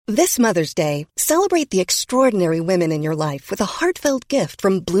This Mother's Day, celebrate the extraordinary women in your life with a heartfelt gift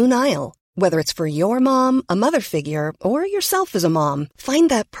from Blue Nile. Whether it's for your mom, a mother figure, or yourself as a mom, find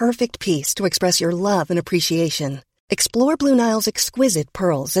that perfect piece to express your love and appreciation. Explore Blue Nile's exquisite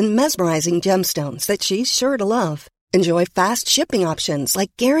pearls and mesmerizing gemstones that she's sure to love. Enjoy fast shipping options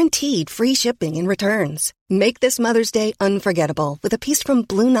like guaranteed free shipping and returns. Make this Mother's Day unforgettable with a piece from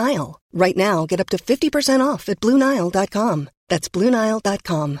Blue Nile. Right now, get up to 50% off at BlueNile.com. That's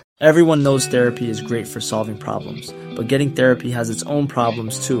BlueNile.com. Everyone knows therapy is great for solving problems, but getting therapy has its own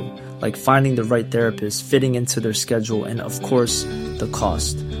problems too, like finding the right therapist, fitting into their schedule, and of course, the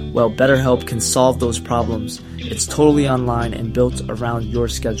cost. Well, BetterHelp can solve those problems. It's totally online and built around your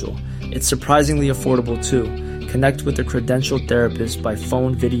schedule. It's surprisingly affordable too. Connect with a credentialed therapist by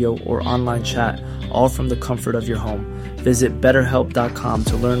phone, video, or online chat, all from the comfort of your home. Visit BetterHelp.com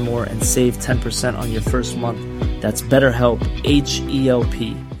to learn more and save 10% on your first month. That's BetterHelp,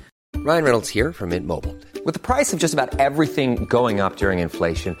 H-E-L-P. Ryan Reynolds here from Mint Mobile. With the price of just about everything going up during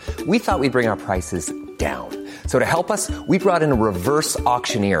inflation, we thought we'd bring our prices down. So to help us, we brought in a reverse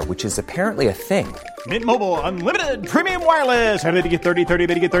auctioneer, which is apparently a thing. Mint Mobile Unlimited Premium Wireless. How to get 30, 30,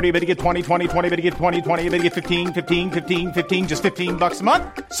 how to get 30, how to get 20, 20, 20, how to get 20, 20, how to get 15, 15, 15, 15, just $15 a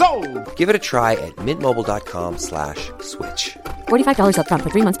month? Sold! Give it a try at mintmobile.com/switch. $45 up front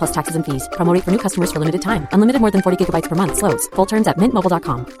for 3 months plus taxes and fees. Promo rate for new customers for limited time. Unlimited more than 40 gigabytes per month. Slows full terms at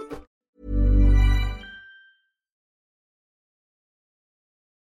mintmobile.com.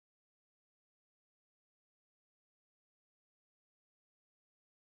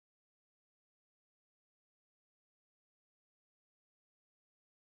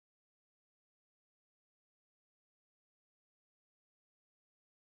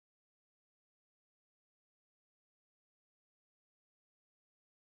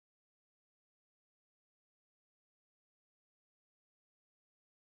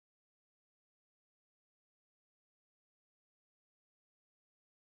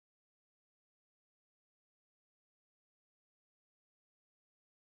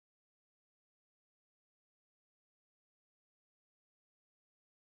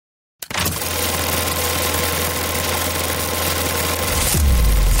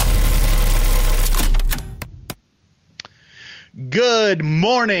 Good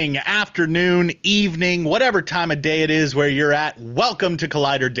morning, afternoon, evening, whatever time of day it is where you're at. Welcome to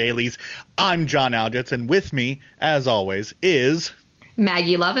Collider Dailies. I'm John Algetz, and with me, as always, is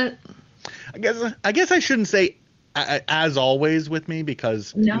Maggie Lovett. I guess I shouldn't say as always with me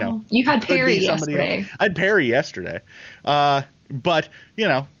because you had Perry yesterday. I had Perry yesterday, but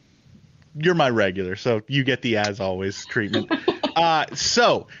you're my regular, so you get the as always treatment.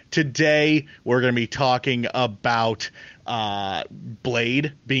 So today we're going to be talking about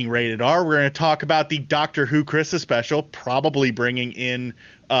Blade being rated R. We're going to talk about the Doctor Who Christmas special, probably bringing in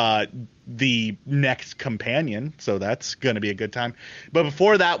the next companion, so that's going to be a good time. But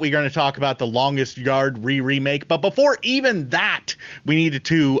before that, we're going to talk about the Longest Yard remake. But before even that, we needed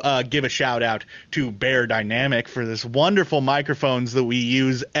to give a shout out to Bear Dynamic for this wonderful microphones that we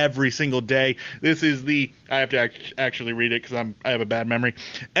use every single day. This is the, I have to actually read it because I have a bad memory,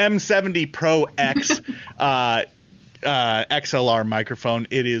 M70 Pro X XLR microphone.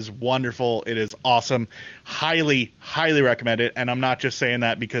 It is wonderful. It is awesome. Highly recommend it. And I'm not just saying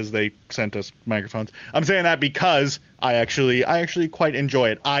that because they sent us microphones. I'm saying that because I actually quite enjoy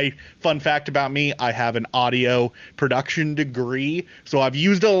it. Fun fact about me, I have an audio production degree, so I've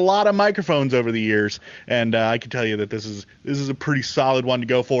used a lot of microphones over the years, and I can tell you that this is a pretty solid one to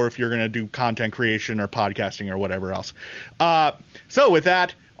go for if you're going to do content creation or podcasting or whatever else. So with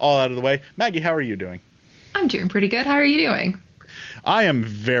that all out of the way, Maggie, how are you doing? I'm doing pretty good. How are you doing? I am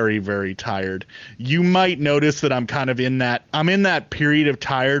very, very tired. You might notice that I'm kind of in that period of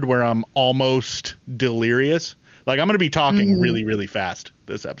tired where I'm almost delirious. Like, I'm going to be talking really, really fast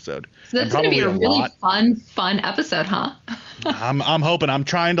this episode. So that's going to be a really fun episode, huh? I'm hoping. I'm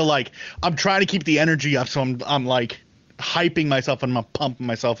trying to keep the energy up, so I'm like hyping myself and I'm pumping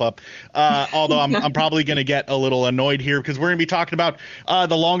myself up. Although I'm probably going to get a little annoyed here because we're going to be talking about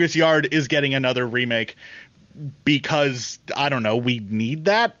The Longest Yard is getting another remake because, I don't know, we need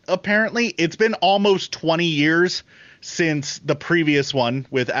that apparently. It's been almost 20 years since the previous one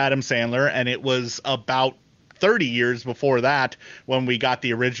with Adam Sandler, and it was about 30 years before that when we got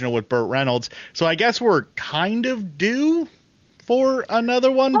the original with Burt Reynolds. So I guess we're kind of due for another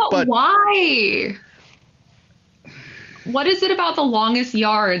one. But why? What is it about The Longest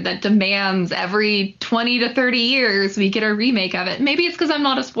Yard that demands every 20 to 30 years we get a remake of it? Maybe it's because I'm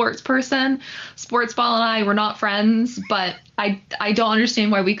not a sports person. Sports Ball and I were not friends, but I don't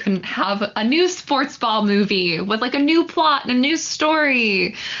understand why we couldn't have a new Sports Ball movie with like a new plot and a new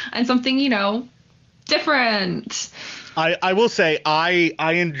story and something, different. I will say I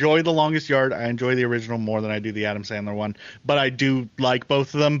enjoy The Longest Yard. I enjoy the original more than I do the Adam Sandler one, but I do like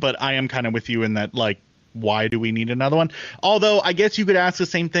both of them. But I am kind of with you in that, like, why do we need another one? Although I guess you could ask the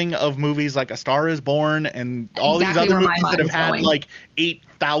same thing of movies like A Star Is Born and all these other movies that have had like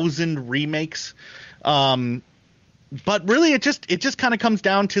 8,000 remakes. But really, it just kind of comes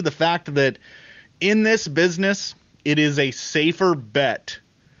down to the fact that in this business, it is a safer bet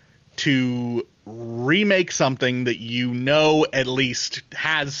to remake something that at least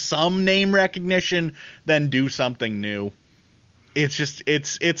has some name recognition than do something new. It's just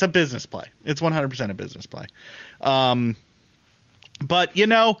it's a business play. It's 100% a business play. But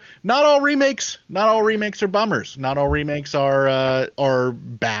not all remakes are bummers. Not all remakes are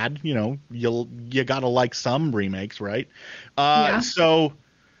bad. You gotta like some remakes, right? Yeah. So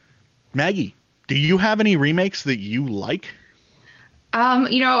Maggie, do you have any remakes that you like?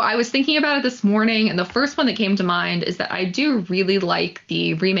 I was thinking about it this morning, and the first one that came to mind is that I do really like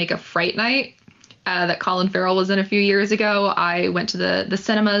the remake of Fright Night that Colin Farrell was in a few years ago. I went to the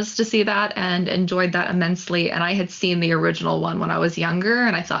cinemas to see that and enjoyed that immensely, and I had seen the original one when I was younger,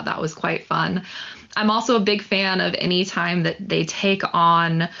 and I thought that was quite fun. I'm also a big fan of any time that they take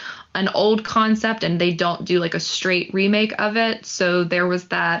on an old concept and they don't do like a straight remake of it. So there was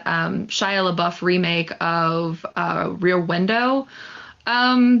that Shia LaBeouf remake of Rear Window,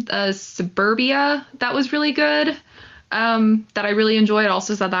 Suburbia, that was really good, that I really enjoyed. I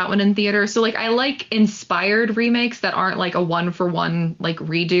also saw that one in theater. So like I like inspired remakes that aren't like a one-for-one like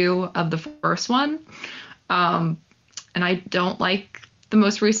redo of the first one. And I don't like the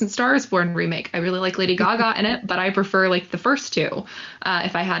most recent Star is Born remake. I really like Lady Gaga in it, but I prefer like the first two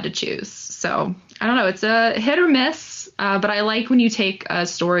if I had to choose. So I don't know, it's a hit or miss, but I like when you take a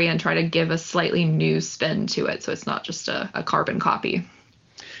story and try to give a slightly new spin to it, so it's not just a carbon copy.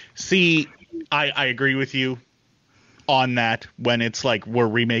 See, I agree with you on that when it's like we're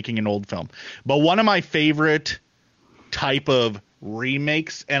remaking an old film. But one of my favorite type of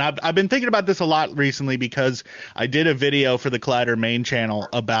remakes, and I've been thinking about this a lot recently because I did a video for the Collider main channel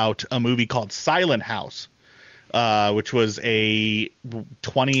about a movie called Silent House, which was a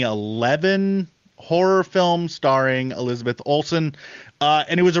 2011 horror film starring Elizabeth Olsen,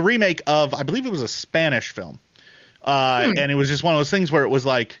 and it was a remake of, I believe it was a Spanish film, and it was just one of those things where it was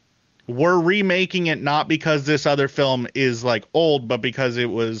like, we're remaking it not because this other film is like old, but because it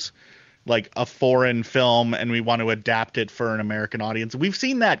was like a foreign film and we want to adapt it for an American audience. We've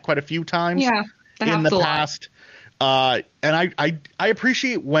seen that quite a few times in the past. And I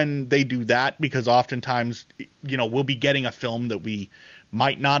appreciate when they do that, because oftentimes, we'll be getting a film that we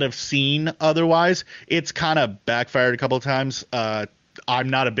might not have seen otherwise. It's kind of backfired a couple of times. I'm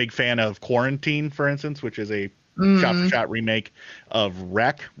not a big fan of Quarantine, for instance, which is a shot-for-shot remake of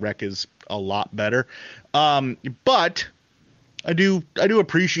Rec. Rec is a lot better. But I do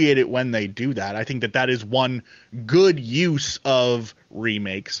appreciate it when they do that. I think that is one good use of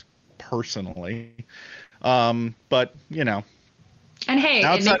remakes, personally. But and hey,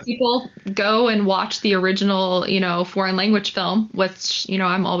 it makes people go and watch the original, foreign language film, which,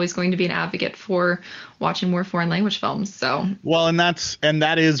 I'm always going to be an advocate for watching more foreign language films. So well, and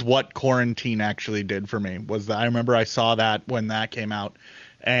that is what Quarantine actually did for me. Was that I remember I saw that when that came out,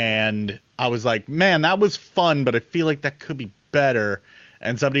 and I was like, man, that was fun, but I feel like that could be better.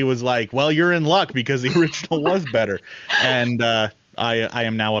 And somebody was like, well, you're in luck because the original was better. And I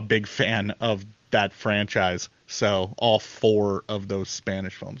am now a big fan of that franchise. So all 4 of those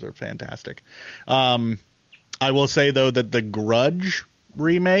Spanish films are fantastic. I will say, though, that the Grudge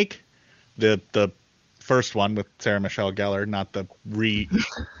remake, the first one with Sarah Michelle Gellar, not the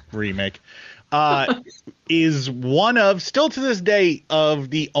remake, is one of, still to this day, of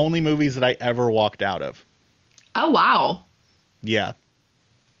the only movies that I ever walked out of. Oh, wow. Yeah.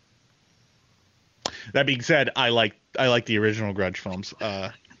 That being said, I like the original Grudge films.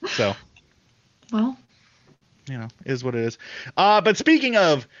 So, well, is what it is. But speaking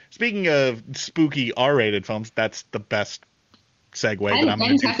of spooky R-rated films, that's the best segue that I'm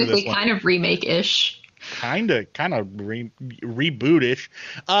going to do for this one. Kind of remake-ish. Kind of reboot-ish.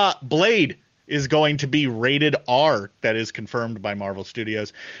 Blade is going to be rated R. That is confirmed by Marvel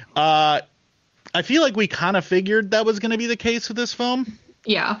Studios. I feel like we kind of figured that was going to be the case with this film.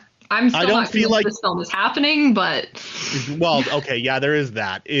 Yeah, I'm still I don't not feel convinced like this film is happening, but well, okay, yeah, there is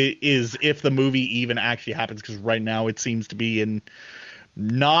that. It is if the movie even actually happens, because right now it seems to be in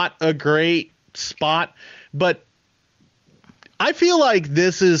not a great spot. But I feel like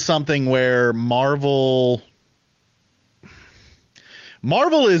this is something where Marvel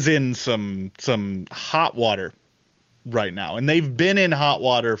is in some hot water right now, and they've been in hot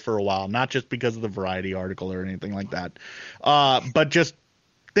water for a while, not just because of the Variety article or anything like that, but just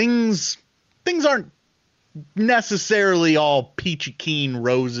things aren't necessarily all peachy keen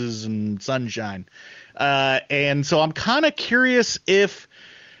roses and sunshine, and so I'm kind of curious if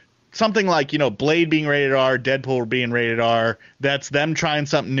something like, Blade being rated R, Deadpool being rated R, that's them trying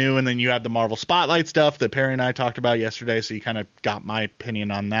something new, and then you have the Marvel Spotlight stuff that Perry and I talked about yesterday, so you kind of got my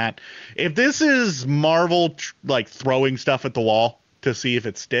opinion on that. If this is Marvel throwing stuff at the wall to see if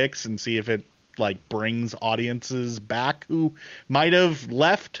it sticks and see if it brings audiences back who might have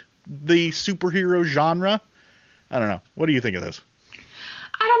left the superhero genre, I don't know. What do you think of this?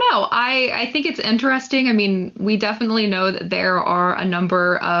 I don't know. I think it's interesting. I mean, we definitely know that there are a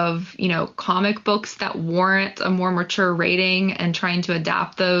number of, comic books that warrant a more mature rating, and trying to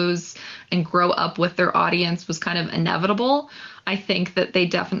adapt those and grow up with their audience was kind of inevitable. I think that they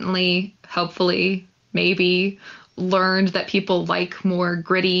definitely, hopefully, maybe learned that people like more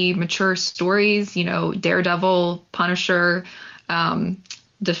gritty, mature stories, Daredevil, Punisher,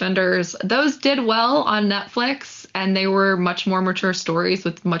 Defenders. Those did well on Netflix, and they were much more mature stories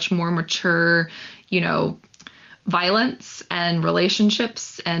with much more mature, violence and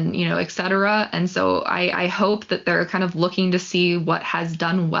relationships and, et cetera. And so I hope that they're kind of looking to see what has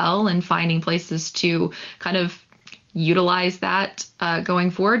done well and finding places to kind of utilize that going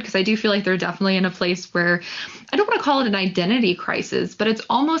forward, because I do feel like they're definitely in a place where I don't want to call it an identity crisis, but it's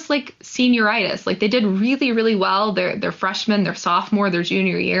almost like senioritis. Like, they did really, really well. They're freshmen, they're sophomore, their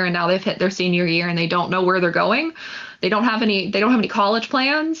junior year, and now they've hit their senior year and they don't know where they're going. They don't have any college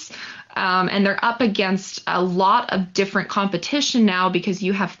plans. And they're up against a lot of different competition now, because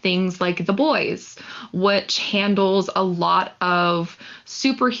you have things like The Boys, which handles a lot of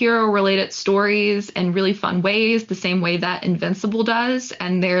superhero related stories in really fun ways, the same way that Invincible does.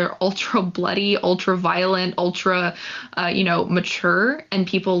 And they're ultra bloody, ultra violent, ultra, mature, and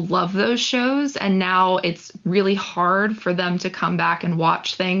people love those shows. And now it's really hard for them to come back and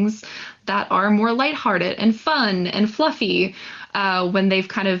watch things that are more lighthearted and fun and fluffy, when they've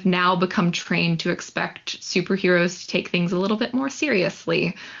kind of now become trained to expect superheroes to take things a little bit more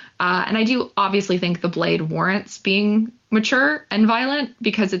seriously. And I do obviously think The Blade warrants being mature and violent,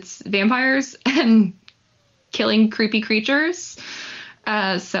 because it's vampires and killing creepy creatures.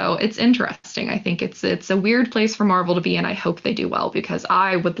 So it's interesting. I think it's a weird place for Marvel to be in. I hope they do well, because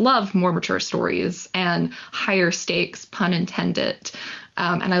I would love more mature stories and higher stakes, pun intended.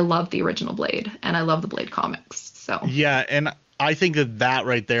 And I love the original Blade, and I love the Blade comics. So yeah, and I think that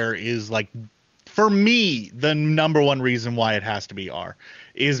right there is, for me, the number one reason why it has to be R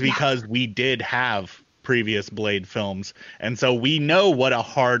is because we did have previous Blade films, and so we know what a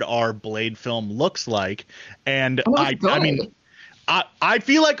hard R Blade film looks like. And I mean, I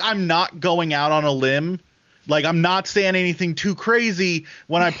feel like I'm not going out on a limb. I'm not saying anything too crazy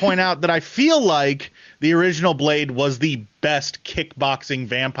when I point out that I feel like the original Blade was the best kickboxing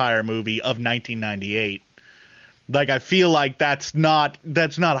vampire movie of 1998. I feel like that's not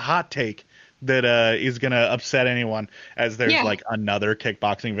a hot take that is going to upset anyone, as there's another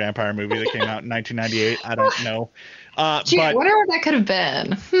kickboxing vampire movie that came out in 1998. I don't know. Gee, I wonder what that could have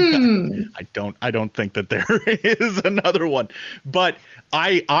been. I don't think that there is another one, but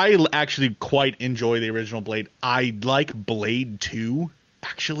I actually quite enjoy the original Blade. I like Blade 2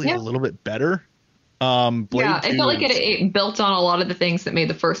 actually a little bit better. Blade 2 I felt like it built on a lot of the things that made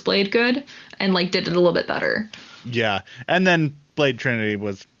the first Blade good, and did it a little bit better. Yeah, and then Blade Trinity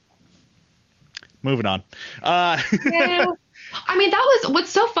was moving on. Yeah. I mean, that was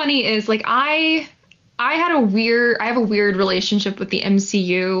what's so funny is I have a weird relationship with the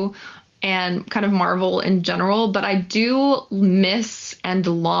MCU and kind of Marvel in general, but I do miss and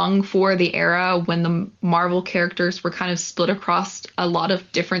long for the era when the Marvel characters were kind of split across a lot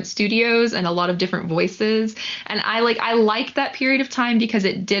of different studios and a lot of different voices. And I like that period of time because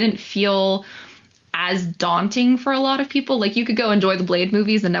it didn't feel as daunting for a lot of people. Like, you could go enjoy the Blade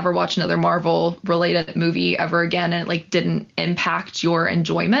movies and never watch another Marvel related movie ever again, and it like didn't impact your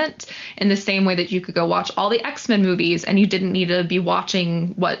enjoyment in the same way that you could go watch all the X-Men movies and you didn't need to be watching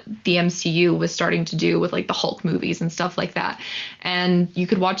what the MCU was starting to do with like the Hulk movies and stuff like that. And you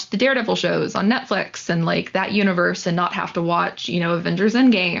could watch the Daredevil shows on Netflix and like that universe and not have to watch, you know, Avengers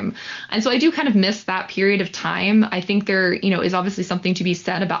Endgame. And so I do kind of miss that period of time. I think there, you know, is obviously something to be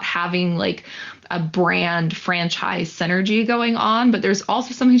said about having like a brand franchise synergy going on, but there's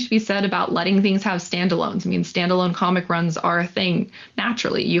also something to be said about letting things have standalones. I mean, standalone comic runs are a thing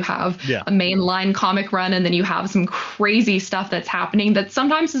naturally. You have a mainline comic run, and then you have some crazy stuff that's happening that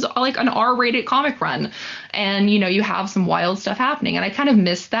sometimes is like an R-rated comic run, and you know, you have some wild stuff happening, and I kind of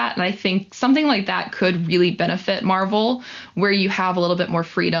miss that. And I think something like that could really benefit Marvel, where you have a little bit more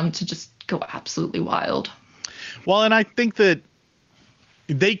freedom to just go absolutely wild. Well, and I think that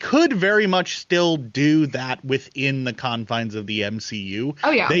they could very much still do that within the confines of the MCU.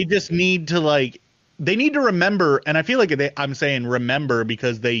 Oh, yeah. They just need to they need to remember, and I feel like I'm saying remember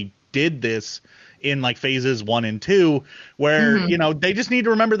because they did this in like phases 1 and 2, where, you know, they just need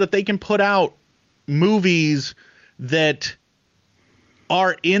to remember that they can put out movies that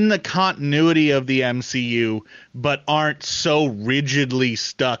are in the continuity of the MCU, but aren't so rigidly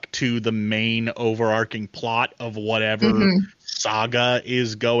stuck to the main overarching plot of whatever saga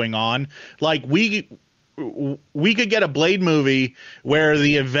is going on. Like, we could get a Blade movie where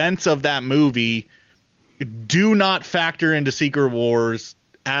the events of that movie do not factor into Secret Wars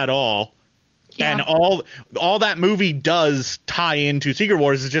at all. Yeah. And all that movie does tie into Secret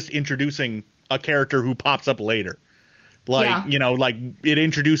Wars is just introducing a character who pops up later. Like, you know, like it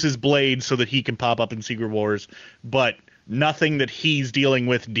introduces Blade so that he can pop up in Secret Wars, but nothing that he's dealing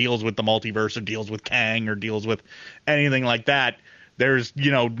with deals with the multiverse or deals with Kang or deals with anything like that. There's,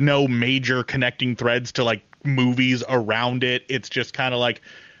 you know, no major connecting threads to like movies around it. It's just kind of like,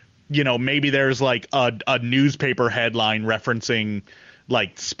 you know, maybe there's like a newspaper headline referencing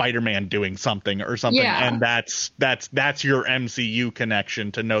like Spider-Man doing something or something. Yeah. And that's your MCU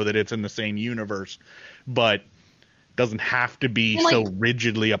connection to know that it's in the same universe, but doesn't have to be like, so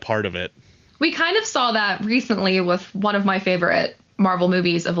rigidly a part of it. We kind of saw that recently with one of my favorite Marvel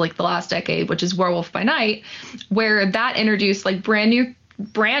movies of like the last decade, which is Werewolf by Night, where that introduced like brand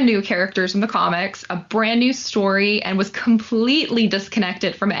new characters from the comics, a brand new story, and was completely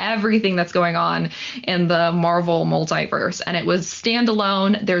disconnected from everything that's going on in the Marvel multiverse. And it was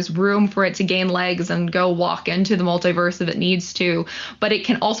standalone. There's room for it to gain legs and go walk into the multiverse if it needs to, but it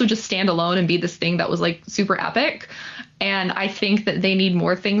can also just stand alone and be this thing that was like super epic. And I think that they need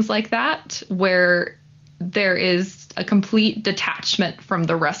more things like that, where there is a complete detachment from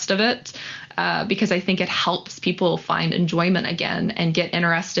the rest of it. Because I think it helps people find enjoyment again and get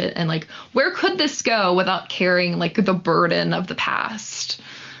interested in like, where could this go without carrying like the burden of the past.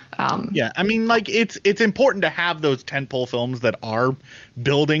 Yeah, I mean, like it's important to have those tentpole films that are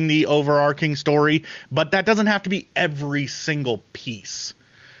building the overarching story, but that doesn't have to be every single piece.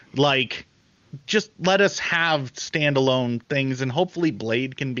 Like, just let us have standalone things, and hopefully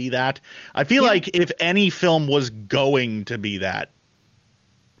Blade can be that. I feel like if any film was going to be that,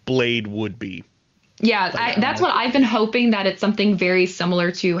 Blade would be. Yeah, that's what I've been hoping, that it's something very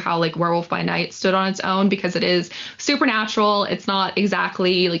similar to how like Werewolf by Night stood on its own, because it is supernatural. It's not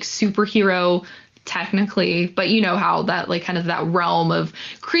exactly like superhero technically, but you know how that like kind of that realm of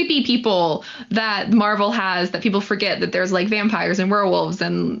creepy people that Marvel has, that people forget that there's like vampires and werewolves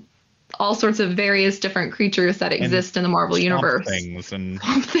and all sorts of various different creatures that exist in the Marvel universe. Things and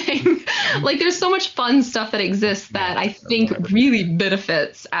something like there's so much fun stuff that exists that I think really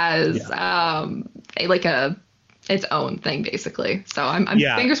benefits as its own thing, basically. So I'm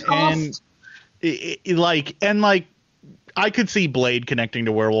fingers crossed. And I could see Blade connecting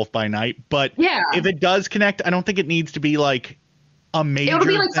to Werewolf by Night, but if it does connect, I don't think it needs to be like a major It'll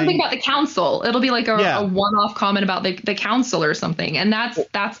be like thing. something about the council. It'll be like a one-off comment about the council or something. And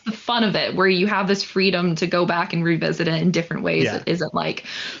that's the fun of it, where you have this freedom to go back and revisit it in different ways. It isn't like,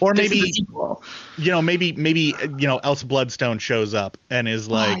 or maybe, maybe Elsa Bloodstone shows up and is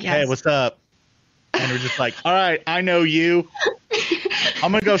like, hey, what's up? And we're just like, all right, I know you.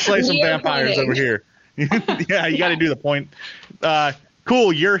 I'm going to go slay some vampires over here. Yeah, you got to do the point.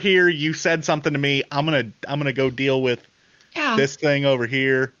 Cool. You're here. You said something to me. I'm going to go deal with this thing over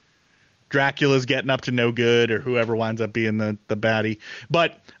here. Dracula's getting up to no good, or whoever winds up being the baddie.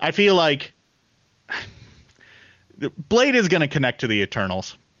 But I feel like Blade is going to connect to the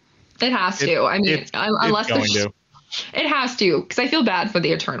Eternals. It has to. I mean, unless it's going to. It has to, because I feel bad for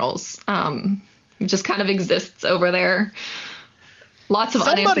the Eternals. It just kind of exists over there. Lots of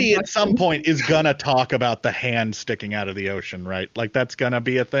somebody unanswered at some questions. point is gonna talk about the hand sticking out of the ocean, right? Like that's gonna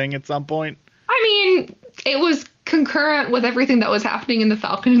be a thing at some point. I mean, it was concurrent with everything that was happening in The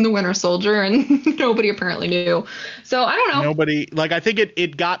Falcon and the Winter Soldier, and nobody apparently knew. So I don't know. Nobody, like, I think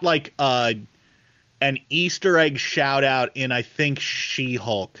it got like an Easter egg shout out in, I think,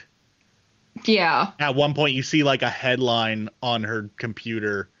 She-Hulk. Yeah. At one point, you see like a headline on her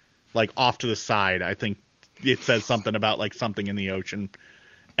computer, like off to the side. I think it says something about like something in the ocean,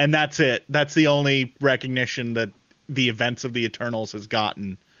 and that's it. That's the only recognition that the events of the Eternals has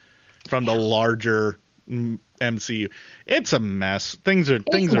gotten from the larger MCU. It's a mess. Things are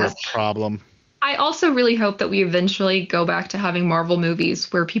a problem. I also really hope that we eventually go back to having Marvel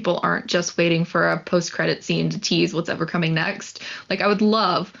movies where people aren't just waiting for a post-credit scene to tease what's ever coming next. Like, I would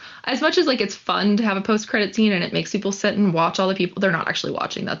love, as much as like it's fun to have a post-credit scene and it makes people sit and watch all the people. They're not actually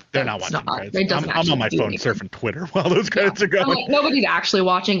watching that. They're not watching credits. It doesn't I'm on my phone surfing Twitter while those credits are going. Like, nobody's actually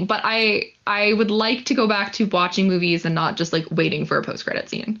watching, but I would like to go back to watching movies and not just like waiting for a post-credit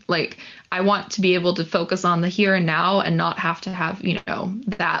scene. Like, I want to be able to focus on the here and now and not have to have, you know,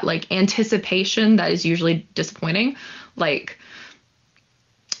 that like anticipation that is usually disappointing. Like,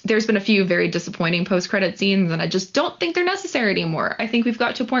 there's been a few very disappointing post-credit scenes and I just don't think they're necessary anymore. I think we've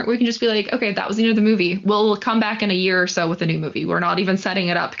got to a point where we can just be like, okay, that was the end of the movie. We'll come back in a year or so with a new movie. We're not even setting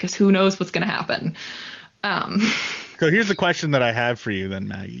it up because who knows what's going to happen. So here's the question that I have for you then,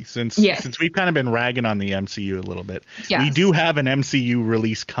 Maggie. Since we've kind of been ragging on the MCU a little bit, we do have an MCU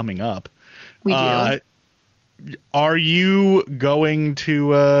release coming up. We do. Are you going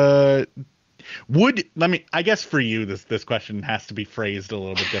to I guess for you this question has to be phrased a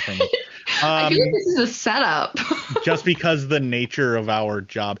little bit differently. I feel like this is a setup. Just because the nature of our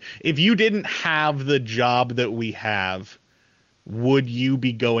job. If you didn't have the job that we have, would you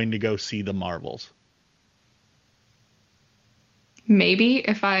be going to go see the Marvels? Maybe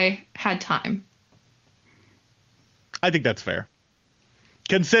if I had time. I think that's fair.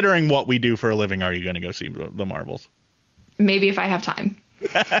 Considering what we do for a living, are you going to go see the Marvels? Maybe if I have time.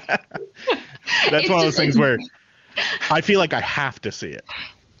 That's one of those things where I feel like I have to see it.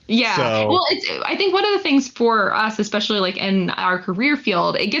 Yeah. So, well, I think one of the things for us, especially like in our career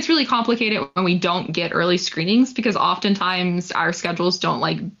field, it gets really complicated when we don't get early screenings because oftentimes our schedules don't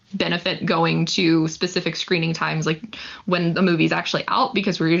like benefit going to specific screening times like when the movie's actually out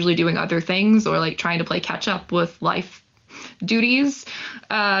because we're usually doing other things or like trying to play catch up with life duties.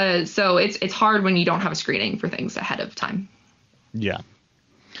 So it's hard when you don't have a screening for things ahead of time. Yeah.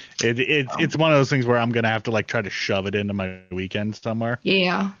 It's one of those things where I'm going to have to like try to shove it into my weekend somewhere.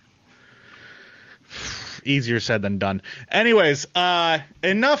 Yeah. Easier said than done. Anyways,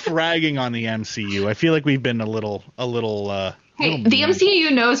 enough ragging on the MCU. I feel like we've been a little Hey, the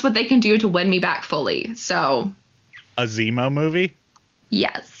MCU knows what they can do to win me back fully. So a Zemo movie?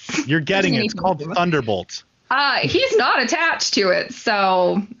 Yes. You're getting it. It's called Thunderbolts. He's not attached to it,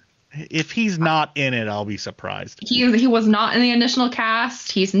 so if he's not in it, I'll be surprised. He was not in the initial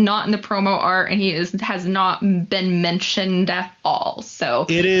cast. He's not in the promo art, and he has not been mentioned at all. So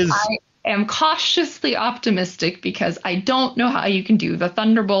I am cautiously optimistic because I don't know how you can do the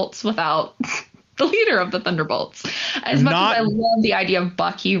Thunderbolts without the leader of the Thunderbolts. As much as I love the idea of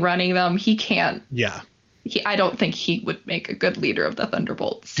Bucky running them, he can't. Yeah. I don't think he would make a good leader of the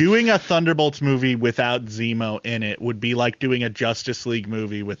Thunderbolts. Doing a Thunderbolts movie without Zemo in it would be like doing a Justice League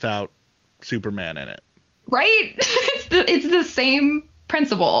movie without Superman in it. Right? It's the same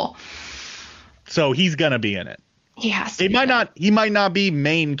principle. So he's going to be in it. He has to. He might not be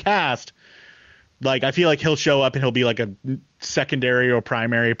main cast. Like, I feel like he'll show up and he'll be like a secondary or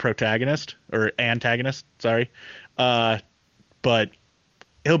primary protagonist or antagonist. Sorry. But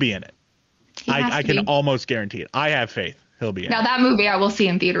he'll be in it. I can almost guarantee it. I have faith he'll be in it. Now, that movie I will see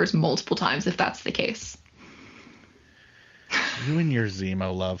in theaters multiple times if that's the case. You and your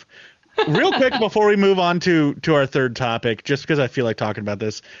Zemo love. Real quick before we move on to our third topic, just because I feel like talking about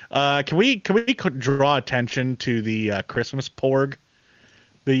this, can we draw attention to the Christmas porg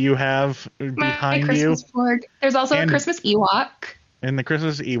that you have behind Christmas you? Porg. There's also a Christmas Ewok. And the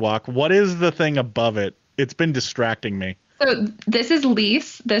Christmas Ewok. What is the thing above it? It's been distracting me. So this is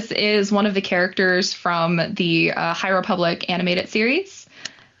Lise. This is one of the characters from the High Republic animated series,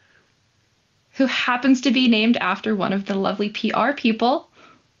 who happens to be named after one of the lovely PR people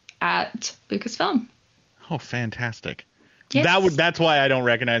at Lucasfilm. Oh, fantastic. Yes. That's why I don't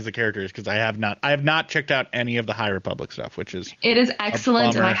recognize the characters, because I have not checked out any of the High Republic stuff, which is it is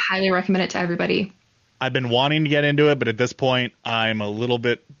excellent, and I highly recommend it to everybody. I've been wanting to get into it, but at this point I'm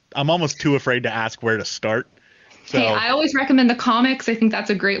almost too afraid to ask where to start. So, hey, I always recommend the comics. I think that's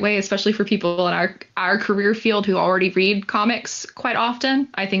a great way, especially for people in our career field who already read comics quite often.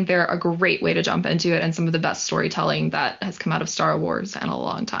 I think they're a great way to jump into it and some of the best storytelling that has come out of Star Wars in a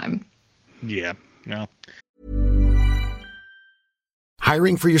long time. yeah.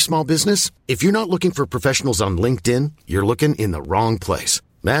 Hiring for your small business? If you're not looking for professionals on LinkedIn, you're looking in the wrong place.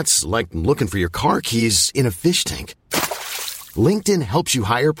 That's like looking for your car keys in a fish tank. LinkedIn helps you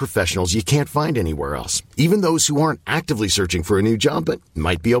hire professionals you can't find anywhere else, even those who aren't actively searching for a new job but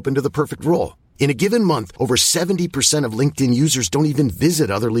might be open to the perfect role. In a given month, over 70% of LinkedIn users don't even visit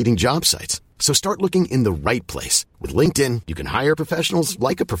other leading job sites. So start looking in the right place. With LinkedIn, you can hire professionals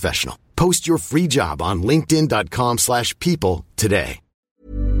like a professional. Post your free job on linkedin.com/people today.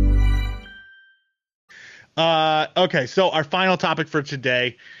 Okay, so our final topic for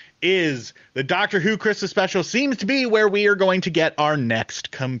today is the Doctor Who Christmas special seems to be where we are going to get our next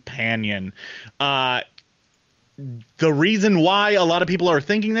companion. The reason why a lot of people are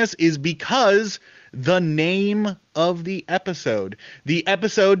thinking this is because the name of the episode. The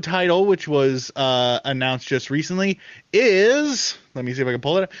episode title, which was announced just recently, is, let me see if I can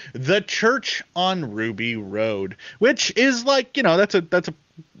pull it up, The Church on Ruby Road, which is like,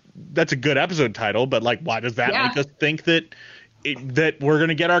 that's a good episode title, but like, why does that make us think that we're going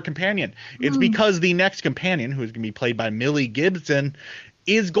to get our companion? It's because the next companion, who is going to be played by Millie Gibson,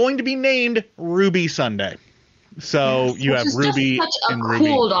 is going to be named Ruby Sunday. So you have Ruby such a and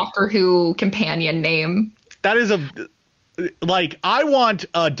cool Ruby. Doctor Who companion name. That is I want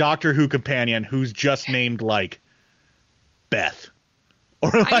a Doctor Who companion who's just named like Beth. Or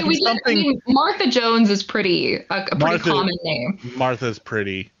like something. Martha Jones is pretty common name. Martha's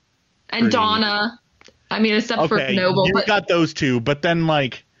pretty. And Donna. Except for Noble. You got those two, but then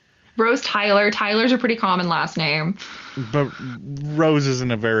like Rose Tyler. Tyler's a pretty common last name. But Rose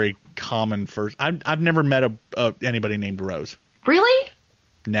isn't a very common first. I've never met anybody named Rose. Really?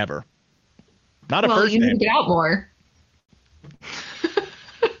 Never. Not a first name. Well, you need name. to get out more.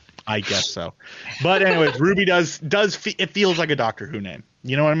 I guess so. But anyways, Ruby it feels like a Doctor Who name.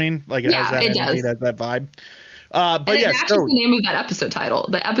 You know what I mean? Like it has that energy, it has that vibe. But and it matches the name of that episode title.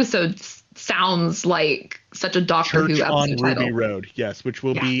 The episode sounds like such a Doctor Who episode on title. Ruby Road, yes, which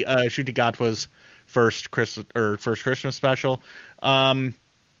will be Ncuti Gatwa's first Christmas special. I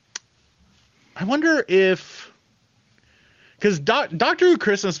wonder if, because Doctor Who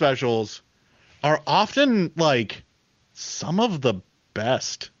Christmas specials are often like some of the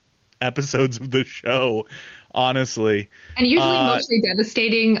best episodes of the show, honestly. And usually mostly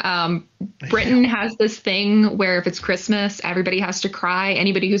devastating. Britain has this thing where if it's Christmas, everybody has to cry.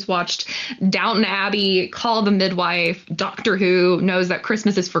 Anybody who's watched Downton Abbey, Call the Midwife, Doctor Who knows that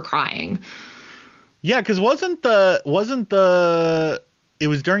Christmas is for crying. Yeah, because it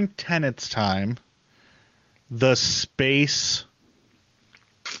was during Tennant's time, the space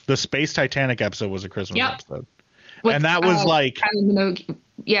Titanic episode was a Christmas episode. And that was like Kylie Minogue,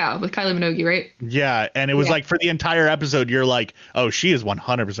 with Kylie Minogue, right? Yeah, and it was like for the entire episode, you're like, oh, she is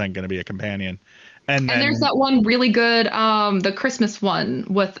 100% going to be a companion. And there's that one really good, the Christmas one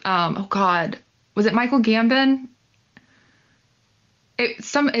with, was it Michael Gambon?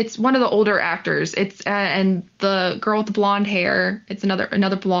 It's one of the older actors. It's and the girl with the blonde hair. It's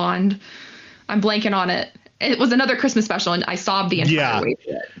another blonde. I'm blanking on it. It was another Christmas special, and I sobbed the entire way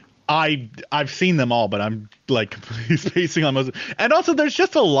through it. I've seen them all, but I'm like completely spacing on most. And also, there's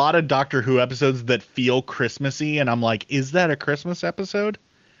just a lot of Doctor Who episodes that feel Christmassy, and I'm like, is that a Christmas episode?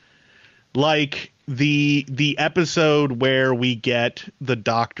 Like the episode where we get the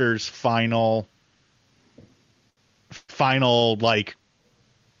Doctor's final like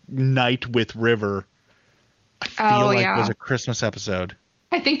night with River. I feel like it was a Christmas episode.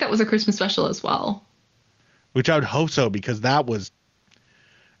 I think that was a Christmas special as well. Which I would hope so, because that was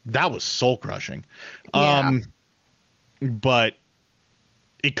soul crushing. Yeah. But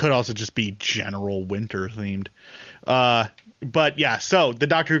it could also just be general winter themed. But yeah, so the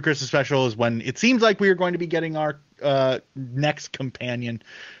Doctor Who Christmas special is when it seems like we are going to be getting our next companion.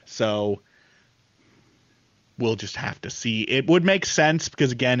 So we'll just have to see. It would make sense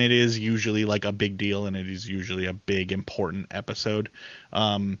because, again, it is usually like a big deal and it is usually a big, important episode.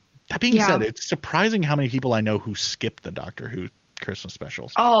 That being said, it's surprising how many people I know who skip the Doctor Who Christmas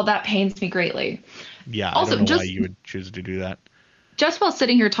specials. Oh, that pains me greatly. Yeah, also, I don't know why you would choose to do that. Just while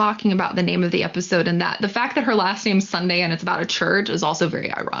sitting here talking about the name of the episode and that, the fact that her last name's Sunday and it's about a church is also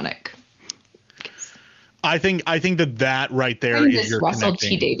very ironic. I think that right there is your Russell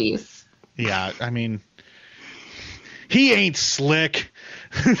connecting. T. Davies. Yeah, I mean, he ain't slick.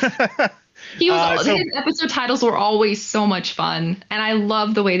 His episode titles were always so much fun, and I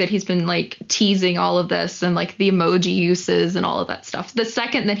love the way that he's been like teasing all of this and like the emoji uses and all of that stuff. The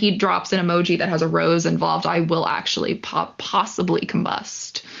second that he drops an emoji that has a rose involved, I will actually possibly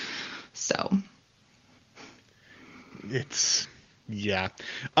combust. So it's yeah.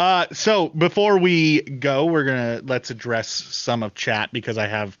 So before we go, let's address some of chat because I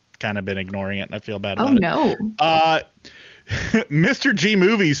have kind of been ignoring it and I feel bad about it. Oh no. Mr. G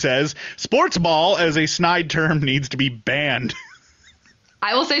Movie says sports ball as a snide term needs to be banned.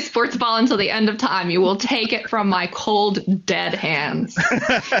 I will say sports ball until the end of time. You will take it from my cold, dead hands.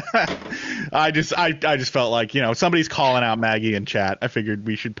 I just felt like, somebody's calling out Maggie in chat. I figured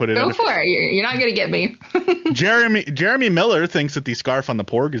we should put it Go for it. You're not going to get me. Jeremy Miller thinks that the scarf on the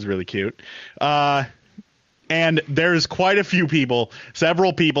porg is really cute. And there's quite a few people,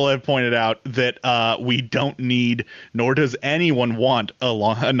 several people have pointed out that we don't need, nor does anyone want,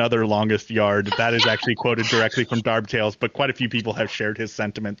 another longest yard. That is actually quoted directly from Darb Tales, but quite a few people have shared his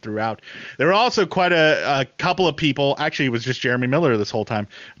sentiment throughout. There were also quite a couple of people, actually it was just Jeremy Miller this whole time.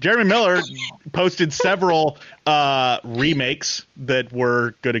 Jeremy Miller posted several remakes that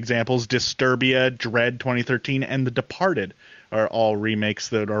were good examples. Disturbia, Dread 2013, and The Departed are all remakes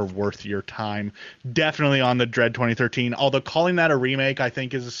that are worth your time. Definitely on the Dread 2013. Although calling that a remake, I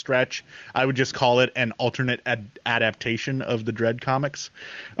think, is a stretch. I would just call it an alternate adaptation of the Dread comics.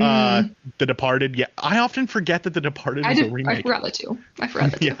 The Departed, yeah. I often forget that The Departed is a remake. I forgot that too.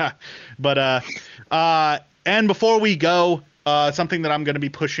 Yeah. But, and before we go, something that I'm going to be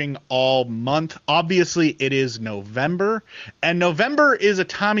pushing all month. Obviously, it is November. And November is a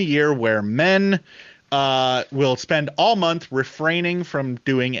time of year where men will spend all month refraining from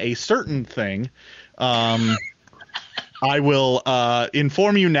doing a certain thing. I will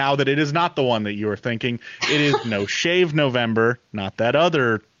inform you now that it is not the one that you are thinking. It is No Shave November, not that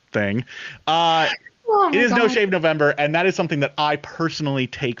other thing. It is No Shave November, and that is something that I personally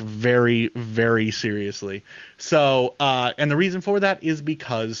take very, very seriously. So, and the reason for that is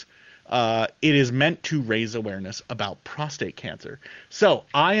because it is meant to raise awareness about prostate cancer. So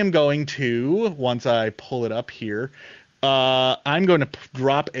I am going to, once I pull it up here, I'm going to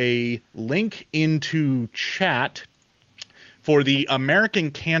drop a link into chat for the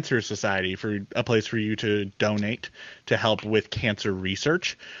American Cancer Society, for a place for you to donate to help with cancer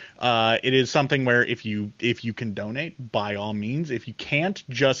research. It is something where if you can donate, by all means. If you can't,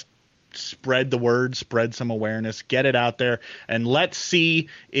 just spread the word, spread some awareness, get it out there, and let's see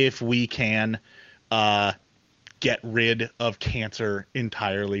if we can get rid of cancer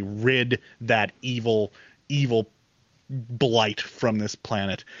entirely, rid that evil blight from this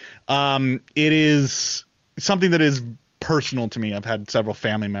planet. It is something that is personal to me. I've had several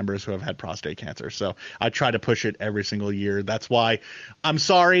family members who have had prostate cancer, so I try to push it every single year. That's why I'm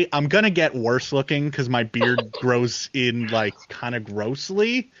sorry, I'm gonna get worse looking because my beard grows in like kind of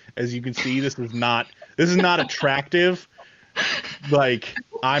grossly. As you can see, this is not attractive. Like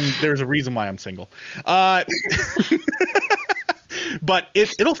there's a reason why I'm single. But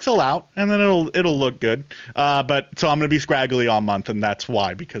it'll fill out and then it'll look good. But so I'm gonna be scraggly all month, and that's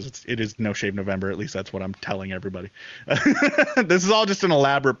why, because it is No Shave November. At least that's what I'm telling everybody. This is all just an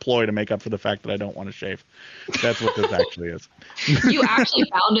elaborate ploy to make up for the fact that I don't want to shave. That's what this actually is. You actually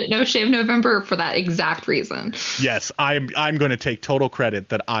found it No Shave November for that exact reason. Yes, I'm going to take total credit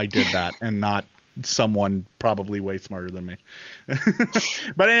that I did that and not someone probably way smarter than me.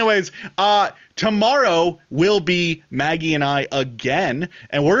 But anyways, tomorrow will be Maggie and I again,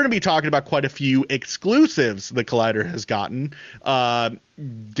 and we're going to be talking about quite a few exclusives the Collider has gotten.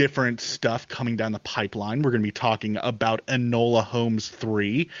 Different stuff coming down the pipeline. We're going to be talking about Enola Holmes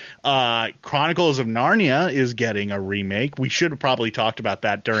 3. Chronicles of Narnia is getting a remake. We should have probably talked about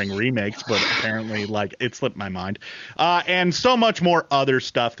that during remakes, but apparently it slipped my mind. And so much more other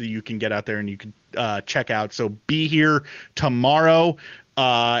stuff that you can get out there and you can check out. So be here tomorrow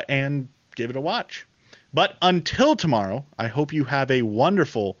and give it a watch. But until tomorrow, I hope you have a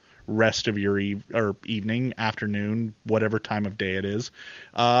wonderful rest of your evening, afternoon, whatever time of day it is.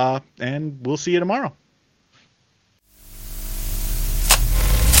 And we'll see you tomorrow.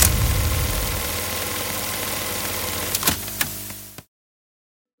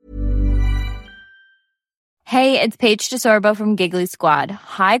 Hey, it's Paige DeSorbo from Giggly Squad.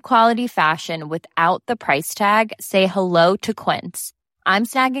 High quality fashion without the price tag. Say hello to Quince. I'm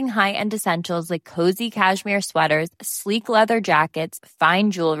snagging high-end essentials like cozy cashmere sweaters, sleek leather jackets,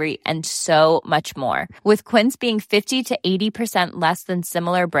 fine jewelry, and so much more. With Quince being 50 to 80% less than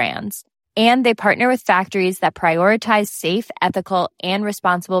similar brands. And they partner with factories that prioritize safe, ethical, and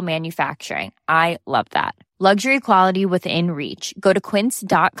responsible manufacturing. I love that. Luxury quality within reach. Go to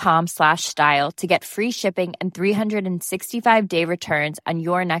quince.com/style to get free shipping and 365-day returns on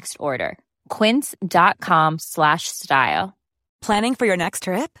your next order. Quince.com/style. Planning for your next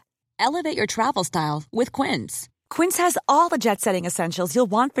trip? Elevate your travel style with Quince. Quince has all the jet-setting essentials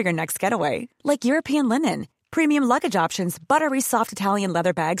you'll want for your next getaway, like European linen, premium luggage options, buttery soft Italian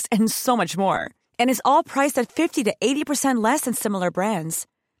leather bags, and so much more. And is all priced at 50 to 80% less than similar brands.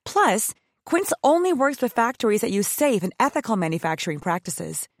 Plus, Quince only works with factories that use safe and ethical manufacturing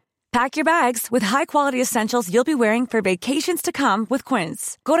practices. Pack your bags with high-quality essentials you'll be wearing for vacations to come with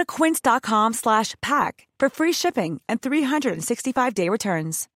Quince. Go to quince.com/pack for free shipping and 365-day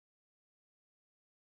returns.